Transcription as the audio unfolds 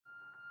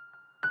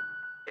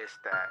It's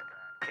that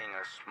king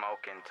of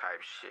smoking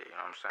type shit, you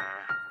know what I'm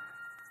saying?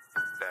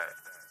 That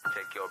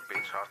take your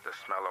bitch off the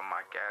smell of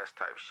my gas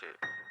type shit.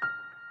 You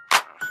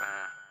know what I'm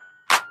saying?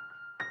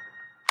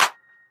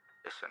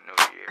 It's a new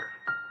year.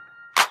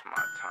 It's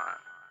my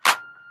time.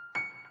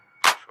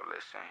 So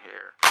listen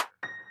here.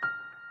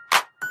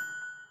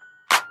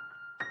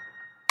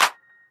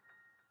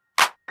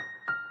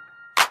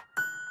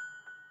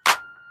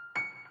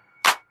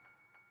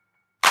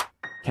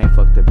 Can't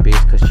fuck the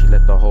bitch cause she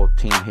let the whole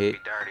team hit.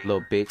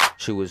 Little bitch,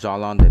 she was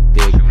all on the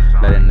dick.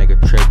 Let a nigga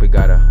trip, we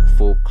got a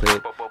full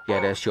clip. Yeah,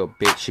 that's your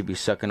bitch, she be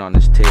sucking on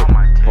his tip.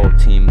 Whole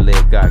team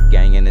lit, got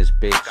gang in this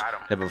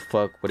bitch. Never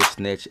fuck with a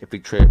snitch, if he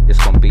trip,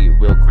 it's gonna be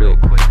real quick.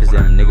 Cause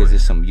them niggas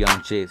is some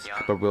young jits,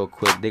 but real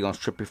quick, they gon'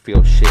 strip your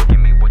feel shit. Give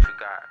me what you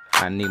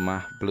got. I need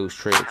my blue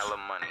strips. Hella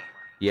money.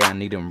 Yeah, I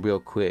need them real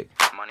quick.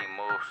 Money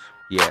moves.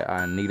 Yeah,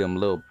 I need them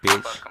little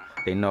bitch.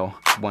 They know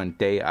one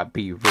day I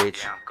be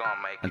rich. Yeah, I'm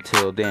gonna make it.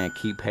 Until then,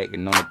 keep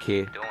hating on the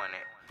kid. Doing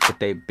it. But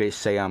they bitch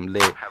say I'm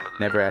lit.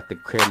 Never at the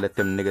crib, let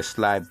them niggas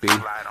slide B.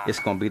 It's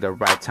gonna be the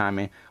right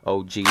timing.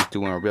 OGs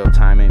doing real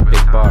timing.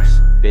 Big boss,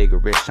 big or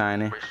rich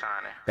shining. Rich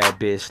shining. Bad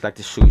bitch like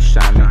the shoes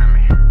shining.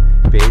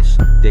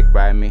 Bitch, dick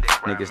ride me.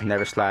 Niggas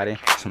never sliding.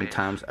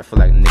 Sometimes I feel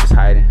like niggas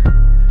hiding.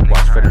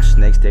 Watch for them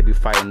snakes, they be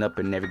fighting up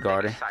in every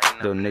garden.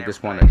 Little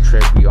niggas wanna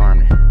trip, we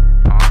arming.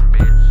 Arm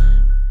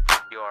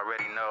bitch. You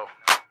already know.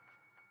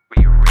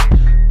 We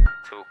rich.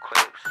 2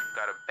 clips.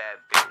 Got a bad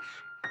bitch.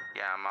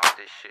 Yeah, I'm out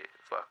this shit.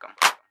 Fuck 'em.